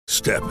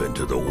Step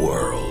into the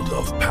world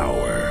of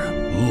power,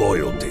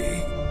 loyalty,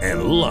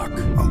 and luck.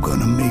 I'm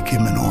gonna make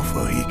him an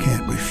offer he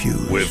can't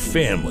refuse. With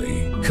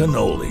family,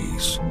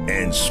 cannolis,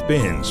 and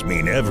spins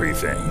mean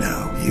everything.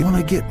 Now, you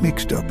wanna get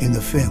mixed up in the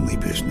family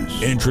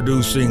business.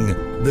 Introducing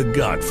The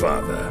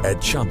Godfather at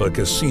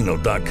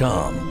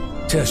ChumbaCasino.com.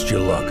 Test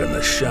your luck in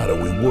the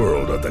shadowy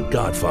world of The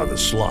Godfather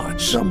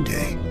slot.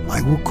 Someday,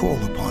 I will call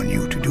upon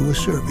you to do a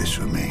service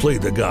for me. Play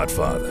The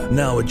Godfather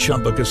now at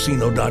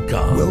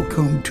ChumbaCasino.com.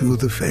 Welcome to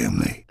the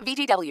family.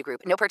 VGW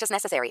Group. No purchase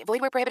necessary. Void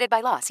where prohibited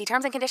by law. See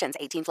terms and conditions.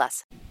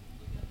 18+.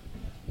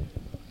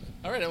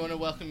 All right, I want to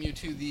welcome you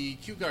to the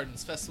Kew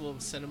Gardens Festival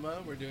of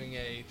Cinema. We're doing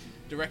a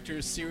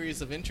director's series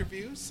of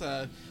interviews.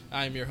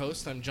 I'm your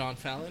host. I'm John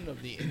Fallon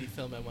of the Indie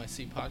Film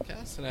NYC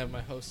podcast, and I have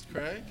my host,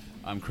 Craig.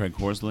 I'm Craig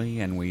Horsley,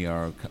 and we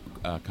are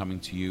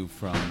coming to you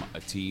from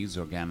Ateaz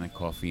Organic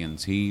Coffee and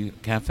Tea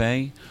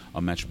Cafe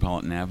on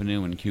Metropolitan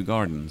Avenue in Kew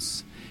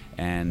Gardens.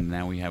 And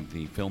now we have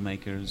the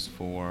filmmakers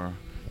for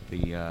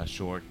the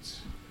short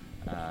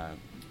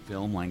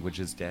film Language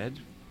is Dead.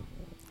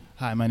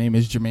 Hi, my name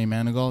is Jermaine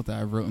Manigault.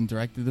 I wrote and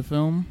directed the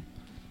film.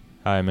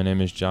 Hi, my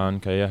name is John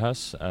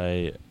Callejas.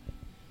 I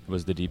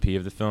was the DP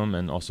of the film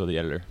and also the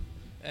editor.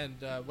 And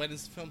when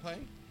is the film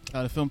playing?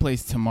 The film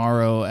plays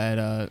tomorrow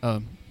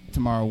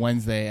tomorrow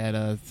Wednesday at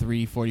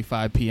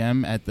 3:45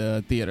 p.m. at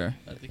the theater.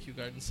 At the Kew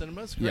Gardens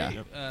Cinemas. Great.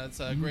 Yeah. It's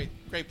a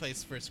great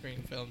place for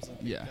screening films. I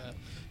think,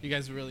 you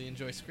guys will really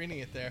enjoy screening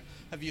it there.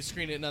 Have you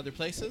screened it in other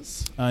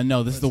places?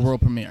 No, this is the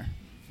world premiere.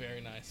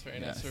 Very nice, very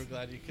nice. Yes. We're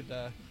glad you could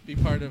be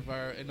part of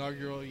our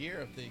inaugural year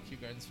of the Kew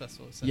Gardens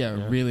Festival.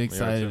 Yeah, really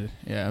excited.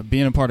 Yeah,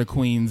 being a part of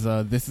Queens,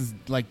 this is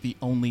like the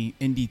only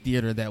indie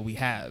theater that we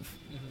have.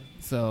 Mm-hmm.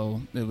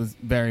 So it was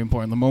very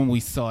important. The moment we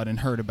saw it and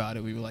heard about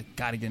it, we were like,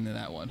 gotta get into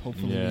that one.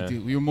 Hopefully we do.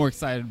 We were more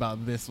excited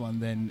about this one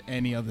than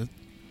any other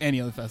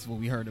festival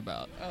we heard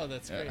about. Oh,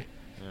 that's great.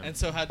 Yeah. And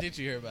so how did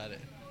you hear about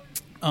it?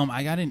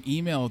 I got an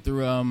email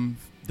through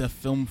the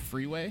Film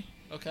Freeway.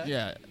 Okay.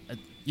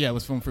 Yeah, it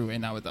was Film Freeway,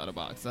 not Without a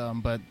Box.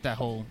 But that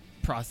whole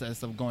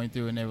process of going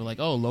through, and they were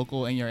like, "Oh,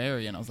 local in your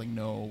area," and I was like,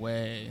 "No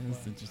way,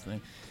 that's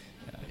interesting."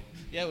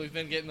 Yeah, we've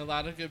been getting a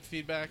lot of good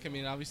feedback. I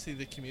mean, obviously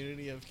the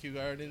community of Kew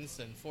Gardens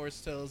and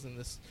Forest Hills and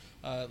this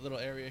little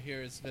area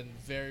here has been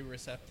very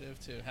receptive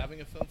to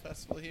having a film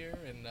festival here.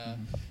 And I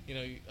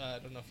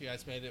don't know if you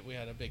guys made it. We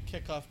had a big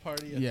kickoff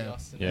party at the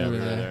Austin. Yeah, we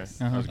were there.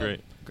 That was great.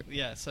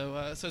 Yeah, so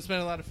it's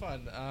been a lot of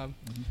fun.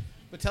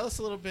 But tell us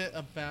a little bit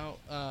about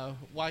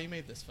why you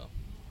made this film.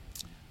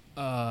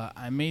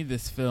 I made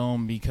this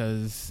film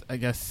because I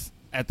guess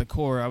at the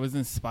core I was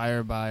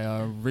inspired by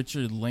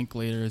Richard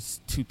Linklater's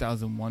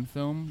 2001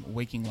 film,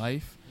 Waking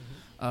Life.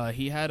 Mm-hmm.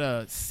 He had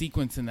a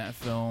sequence in that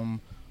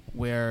film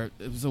where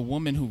it was a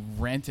woman who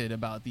ranted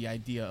about the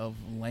idea of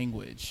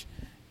language,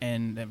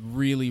 and that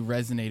really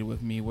resonated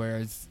with me,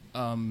 whereas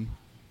I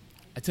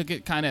took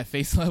it kind of at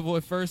face level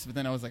at first, but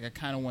then I was like, I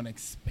kind of want to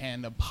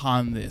expand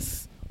upon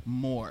this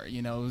more.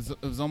 You know,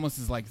 it was almost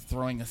as like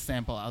throwing a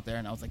sample out there,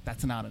 and I was like,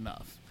 that's not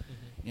enough.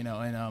 You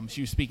know, and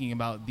she was speaking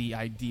about the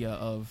idea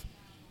of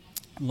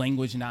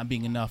language not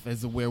being enough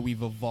as to where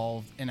we've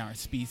evolved in our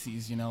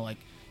species. You know, like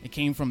it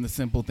came from the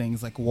simple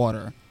things like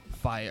water,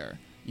 fire,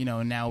 you know,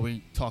 and now we're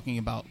talking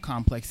about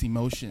complex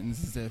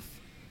emotions as if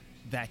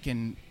that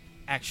can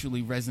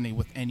actually resonate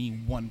with any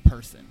one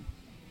person.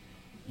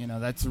 You know,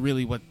 that's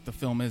really what the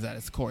film is at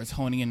its core. It's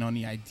honing in on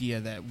the idea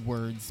that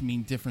words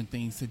mean different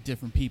things to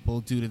different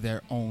people due to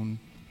their own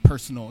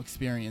personal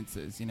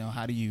experiences. You know,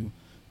 how do you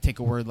take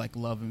a word like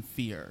love and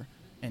fear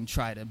and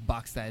try to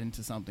box that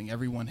into something?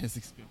 Everyone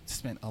has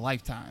spent a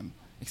lifetime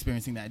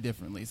experiencing that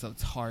differently, so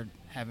it's hard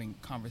having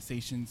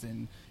conversations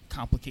and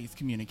complicates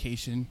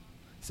communication.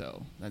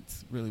 So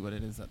that's really what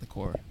it is at the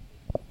core.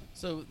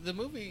 So the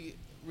movie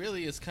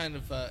really is kind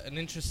of an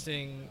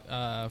interesting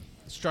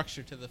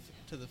structure to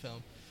the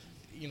film.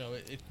 You know,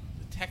 it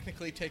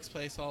technically takes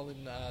place all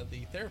in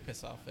the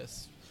therapist's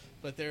office,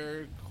 but there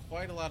are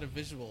quite a lot of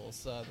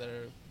visuals that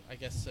are, I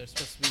guess, they're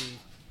supposed to be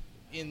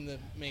in the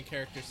main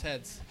characters'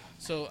 heads.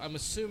 So I'm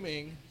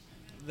assuming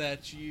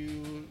that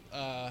you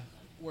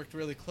worked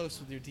really close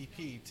with your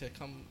DP to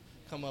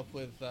come up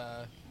with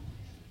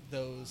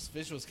those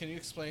visuals. Can you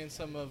explain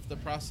some of the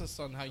process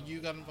on how you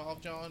got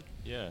involved, John?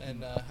 Yeah.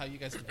 And how you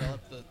guys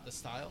developed the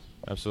style?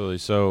 Absolutely.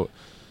 So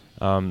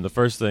the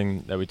first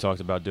thing that we talked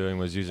about doing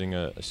was using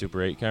a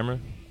Super 8 camera.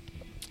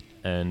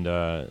 And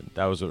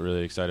that was what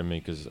really excited me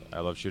because I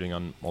love shooting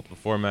on multiple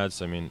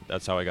formats. I mean,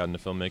 that's how I got into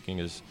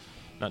filmmaking, is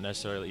not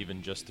necessarily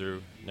even just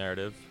through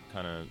narrative,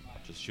 kind of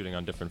just shooting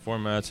on different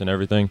formats and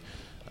everything.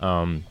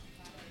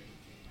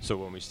 So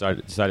when we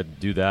decided to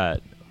do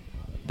that,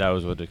 that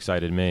was what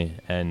excited me.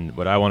 And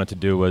what I wanted to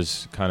do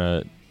was kind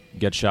of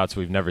get shots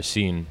we've never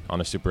seen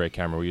on a Super 8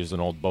 camera. We used an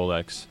old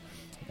Bolex,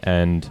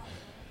 and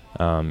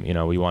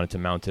we wanted to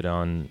mount it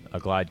on a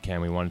glide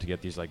cam. We wanted to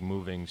get these like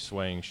moving,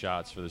 swaying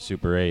shots for the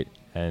Super 8,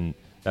 and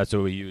that's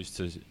what we used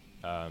to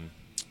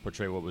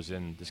portray what was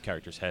in this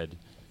character's head,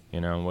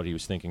 and what he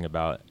was thinking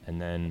about.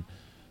 And then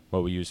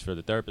what we used for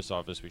the therapist's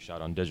office, we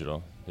shot on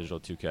digital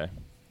 2K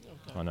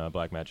on a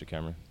Blackmagic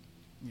camera.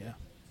 Yeah.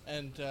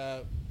 And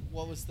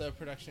what was the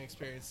production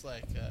experience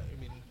like? I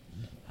mean,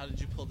 how did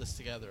you pull this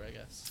together, I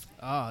guess?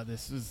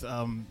 This was,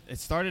 it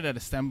started at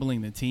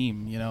assembling the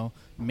team,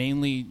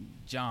 mainly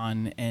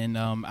John and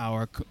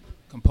our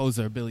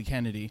composer, Billy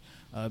Kennedy,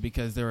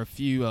 because there were a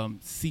few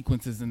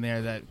sequences in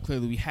there that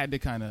clearly we had to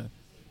kind of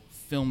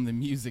film the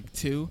music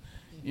to,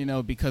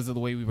 because of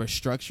the way we were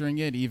structuring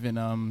it. Even,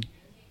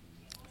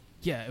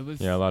 it was...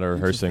 Yeah, a lot of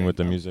rehearsing with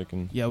the music.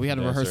 And we had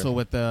a rehearsal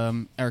with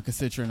Erica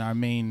Citron, our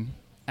main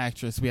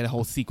actress. We had a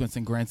whole sequence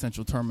in Grand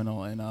Central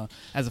Terminal, and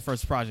as a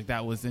first project,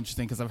 that was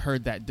interesting because I've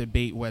heard that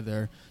debate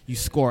whether you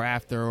score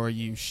after or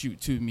you shoot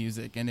to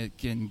music, and it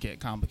can get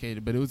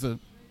complicated. But it's a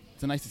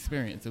nice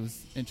experience. It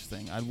was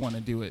interesting. I'd want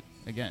to do it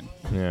again.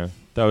 Yeah,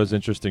 that was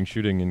interesting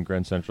shooting in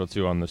Grand Central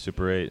too on the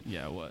Super 8.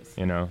 Yeah, it was.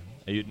 You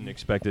didn't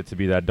expect it to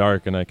be that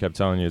dark, and I kept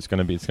telling you it's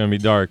gonna be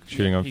dark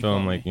shooting on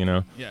film,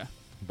 Yeah.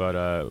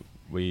 But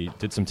we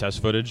did some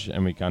test footage,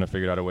 and we kind of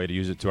figured out a way to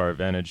use it to our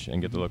advantage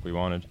and get the look we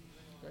wanted.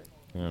 Great.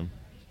 Yeah.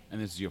 And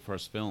this is your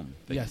first film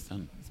that Yes, you've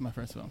done. it's my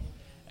first film.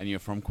 And you're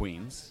from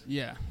Queens.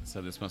 Yeah.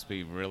 So this must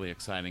be really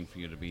exciting for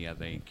you to be at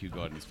the Kew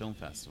Gardens Film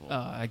Festival.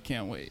 I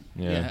can't wait.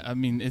 Yeah. I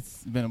mean,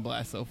 it's been a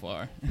blast so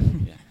far.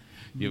 Yeah.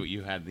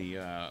 You had the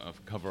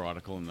cover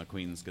article in the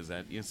Queens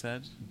Gazette, you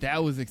said?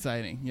 That was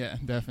exciting. Yeah,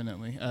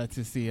 definitely.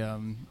 To see,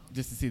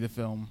 just to see the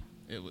film,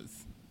 it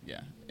was,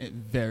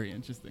 very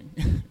interesting.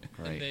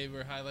 Great. And they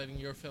were highlighting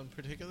your film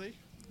particularly?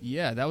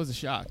 Yeah, that was a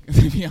shock,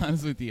 to be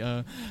honest with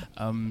you.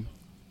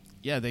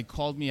 They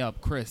called me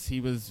up. Chris,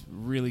 he was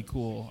really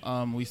cool.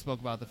 We spoke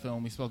about the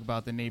film. We spoke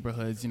about the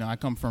neighborhoods. I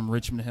come from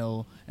Richmond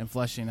Hill and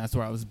Flushing. That's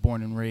where I was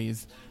born and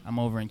raised. I'm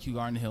over in Kew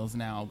Garden Hills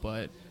now.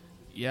 But,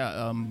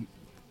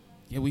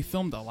 we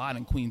filmed a lot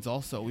in Queens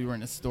also. We were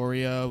in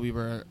Astoria. We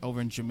were over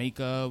in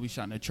Jamaica. We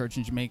shot in a church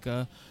in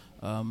Jamaica.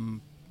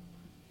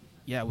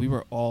 We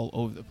were all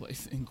over the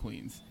place in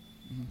Queens.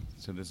 Mm-hmm.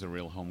 So this is a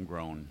real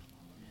homegrown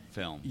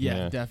film.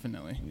 Yeah,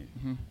 definitely. Yeah.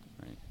 Mm-hmm.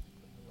 Right.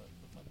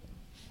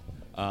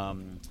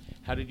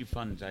 How did you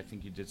fund? I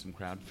think you did some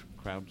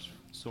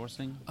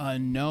crowdsourcing.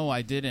 No,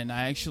 I didn't.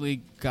 I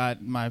actually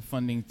got my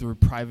funding through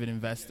private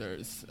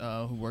investors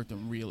who worked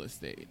in real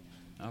estate.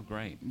 Oh,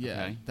 great. Yeah,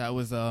 okay. That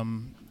was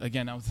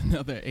again, that was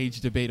another age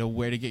debate of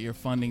where to get your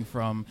funding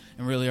from.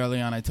 And really early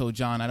on, I told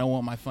John I don't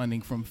want my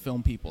funding from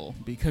film people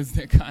because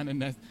they're kind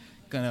of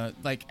gonna,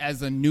 like,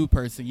 as a new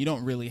person, you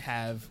don't really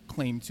have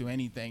claim to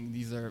anything.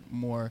 These are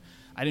more.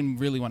 I didn't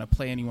really want to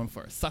play anyone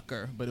for a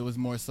sucker, but it was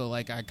more so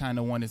like I kind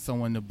of wanted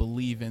someone to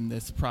believe in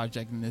this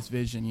project and this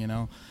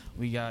vision.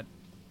 We got,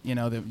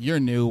 that you're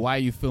new. Why are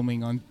you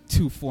filming on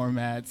 2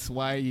 formats?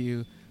 Why are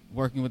you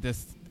working with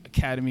this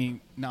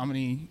Academy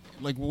nominee?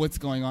 Like, what's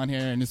going on here?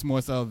 And it's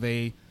more so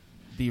the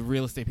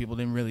real estate people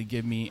didn't really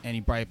give me any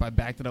bribe. I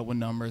backed it up with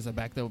numbers. I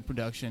backed it up with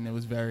production. It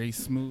was very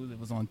smooth. It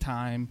was on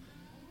time.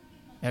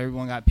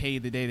 Everyone got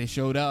paid the day they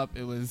showed up.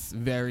 It was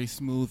very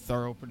smooth,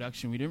 thorough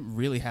production. We didn't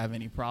really have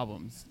any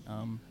problems.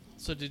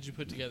 So did you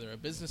put together a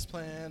business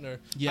plan, or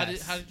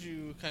yes. how did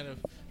you kind of,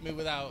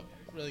 without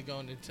really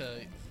going into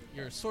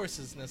your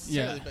sources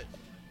necessarily,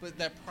 but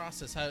that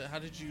process, how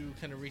did you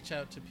kind of reach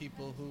out to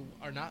people who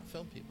are not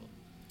film people?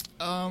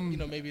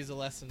 Maybe as a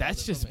lesson.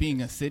 That's just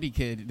being a city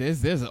kid.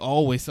 There's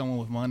always someone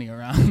with money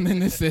around in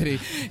the city,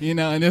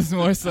 and it's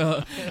more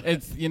so,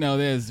 it's,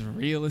 there's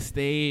real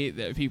estate,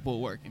 there are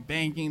people working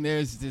banking,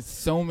 there's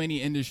just so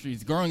many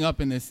industries. Growing up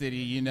in this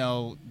city,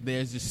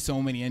 there's just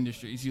so many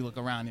industries. You look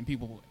around and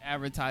people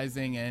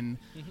advertising, and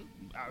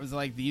I was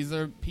like, these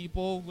are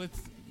people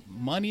with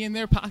money in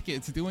their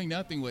pockets doing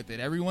nothing with it.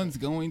 Everyone's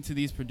going to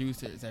these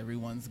producers.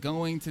 Everyone's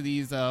going to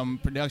these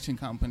production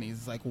companies.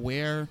 It's like,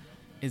 where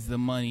is the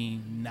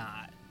money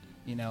not?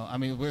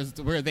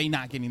 Where are they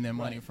not getting their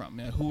money from?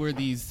 Who are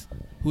these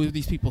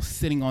people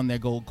sitting on their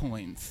gold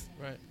coins?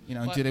 Right.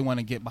 Do they want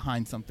to get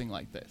behind something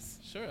like this?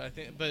 Sure, I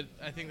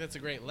think that's a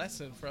great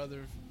lesson for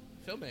other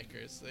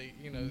filmmakers.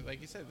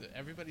 Like you said,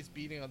 everybody's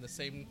beating on the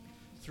same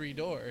 3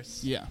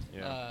 doors. Yeah.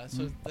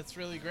 So that's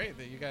really great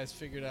that you guys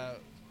figured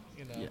out,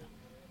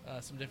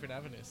 some different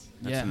avenues.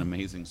 That's an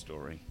amazing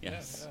story.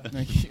 Yes.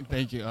 Yeah.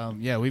 Thank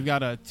you. We've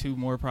got 2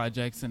 more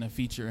projects and a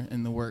feature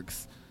in the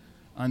works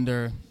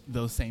under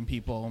those same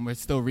people, and we're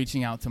still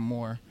reaching out to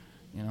more.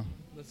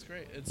 That's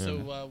great. And so,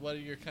 what are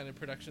your kind of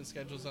production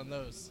schedules on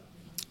those?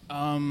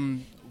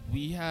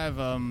 We have.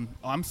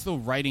 I'm still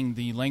writing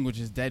the Language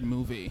is Dead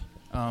movie,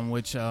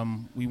 which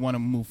we want to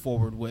move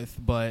forward with,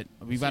 but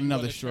we've got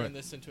another short. Turn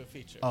this into a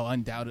feature. Oh,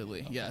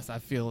 undoubtedly, okay. Yes. I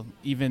feel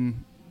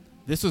even.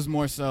 This was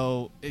more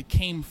so. It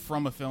came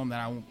from a film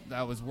that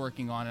I was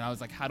working on, and I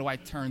was like, how do I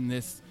turn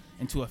this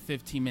into a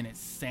 15-minute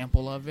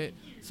sample of it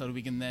so that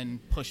we can then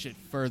push it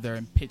further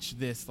and pitch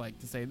this, like,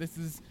 to say this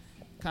is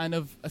kind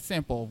of a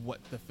sample of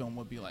what the film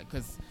would be like.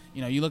 Because,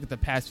 you look at the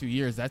past few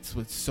years, that's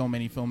what so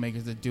many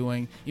filmmakers are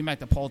doing. You might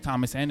have Paul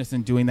Thomas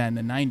Anderson doing that in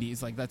the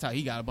 90s. Like, that's how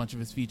he got a bunch of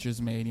his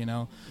features made,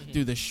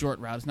 through the short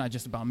route. It's not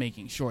just about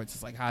making shorts.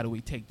 It's like, how do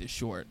we take this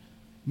short,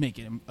 make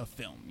it a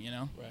film,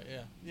 Right,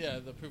 yeah. Yeah,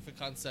 the proof of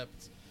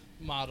concept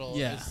model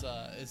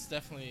is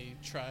definitely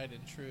tried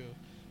and true.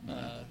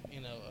 I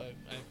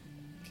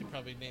could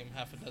probably name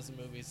half a dozen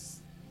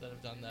movies that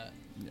have done that,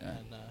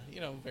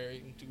 and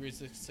varying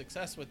degrees of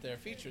success with their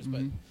features.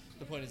 But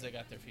the point is, they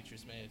got their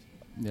features made.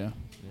 Yeah.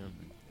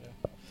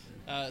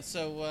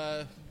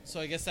 So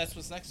I guess that's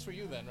what's next for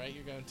you then, right?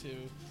 You're going to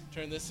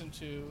turn this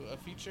into a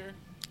feature.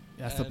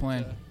 That's the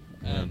plan.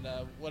 And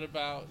what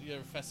about your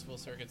festival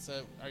circuits?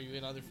 Are you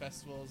in other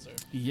festivals? Or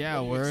yeah,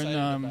 we're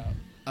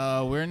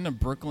in the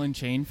Brooklyn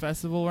Chain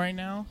Festival right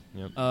now.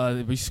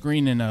 Yep. We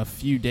screen in a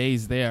few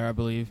days there, I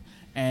believe,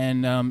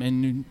 and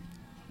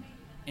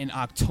in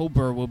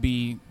October we'll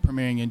be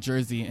premiering in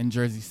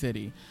Jersey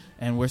City,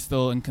 and we're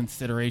still in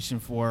consideration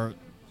for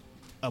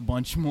a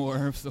bunch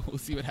more. So we'll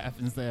see what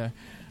happens there.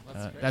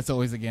 That's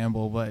always a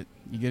gamble, but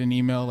you get an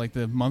email like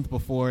the month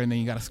before, and then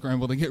you got to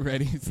scramble to get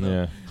ready. So.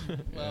 Yeah.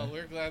 Well,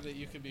 we're glad that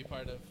you could be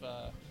part of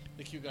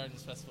the Kew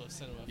Gardens Festival of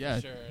Cinema. Yeah,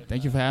 for sure.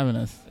 Thank you for having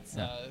us.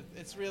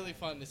 It's really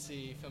fun to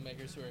see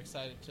filmmakers who are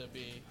excited to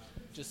be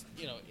just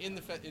in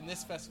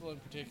this festival in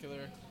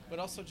particular, but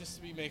also just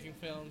to be making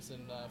films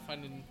and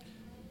finding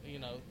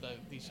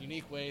these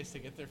unique ways to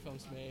get their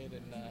films made,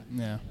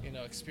 and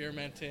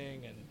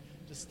experimenting and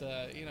just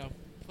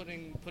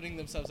putting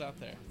themselves out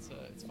there.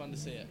 It's fun to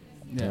see it.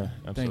 Yeah,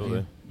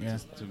 absolutely. Yeah.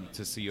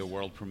 To see your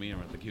world premiere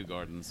at the Kew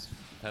Gardens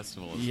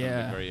Festival is going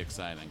to be very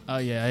exciting. Oh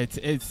yeah,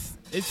 it's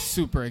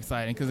super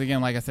exciting because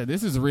again, like I said,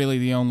 this is really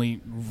the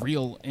only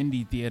real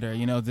indie theater.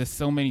 There's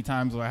so many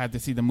times where I have to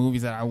see the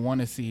movies that I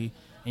want to see,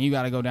 and you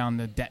got to go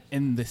down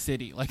in the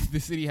city. Like the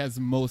city has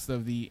most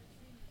of the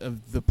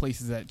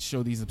places that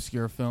show these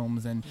obscure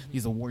films and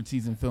these award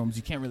season films.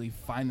 You can't really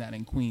find that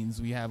in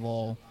Queens. We have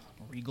all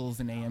Regals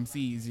and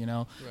AMCs,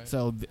 Right.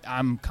 So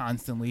I'm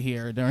constantly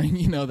here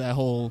during, that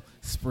whole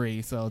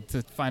spree. So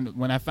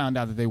when I found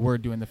out that they were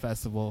doing the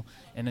festival,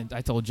 and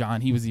I told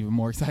John, he was even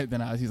more excited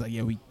than I was. He's like,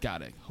 yeah, we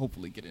got to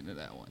hopefully get into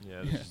that one.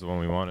 Yeah, this is the one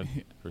we wanted,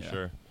 for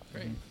sure.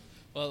 Great.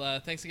 Well,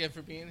 thanks again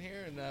for being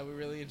here, and we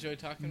really enjoyed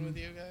talking with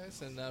you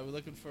guys, and we're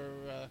looking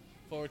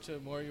forward to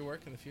more of your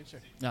work in the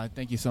future.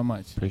 Thank you so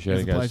much. Appreciate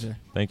it, guys. It was a pleasure.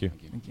 Thank you.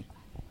 Thank you.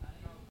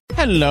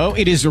 Hello,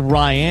 it is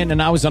Ryan,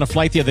 and I was on a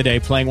flight the other day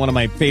playing one of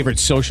my favorite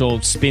social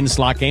spin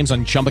slot games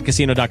on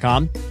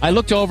ChumbaCasino.com. I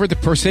looked over at the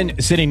person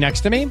sitting next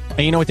to me, and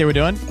you know what they were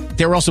doing?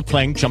 They were also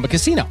playing Chumba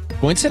Casino.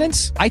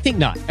 Coincidence? I think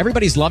not.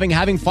 Everybody's loving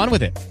having fun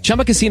with it.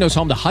 Chumba Casino is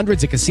home to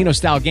hundreds of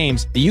casino-style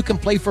games that you can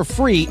play for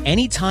free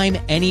anytime,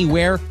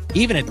 anywhere,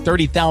 even at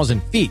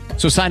 30,000 feet.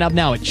 So sign up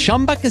now at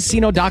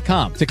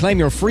ChumbaCasino.com to claim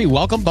your free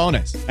welcome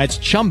bonus. That's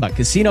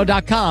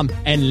ChumbaCasino.com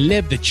and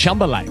live the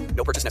Chumba life.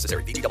 No purchase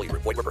necessary. VGW.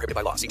 Void where prohibited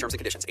by law. See terms and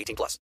conditions.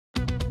 18+.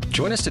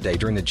 Join us today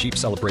during the Jeep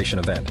Celebration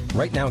event.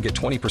 Right now, get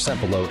 20%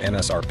 below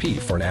MSRP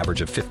for an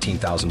average of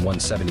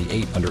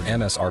 $15,178 under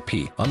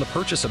MSRP on the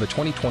purchase of a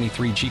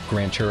 2023 Jeep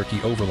Grand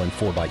Cherokee Overland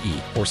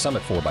 4xE or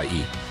Summit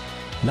 4xE.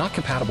 Not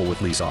compatible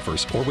with lease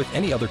offers or with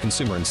any other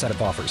consumer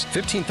incentive offers.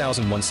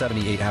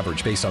 $15,178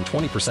 average based on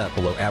 20%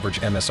 below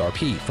average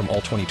MSRP from all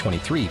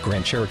 2023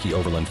 Grand Cherokee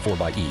Overland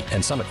 4xE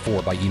and Summit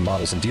 4xE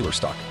models in dealer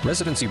stock.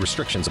 Residency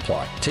restrictions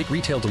apply. Take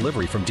retail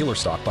delivery from dealer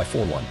stock by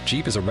 4/1.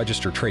 Jeep is a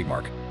registered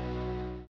trademark.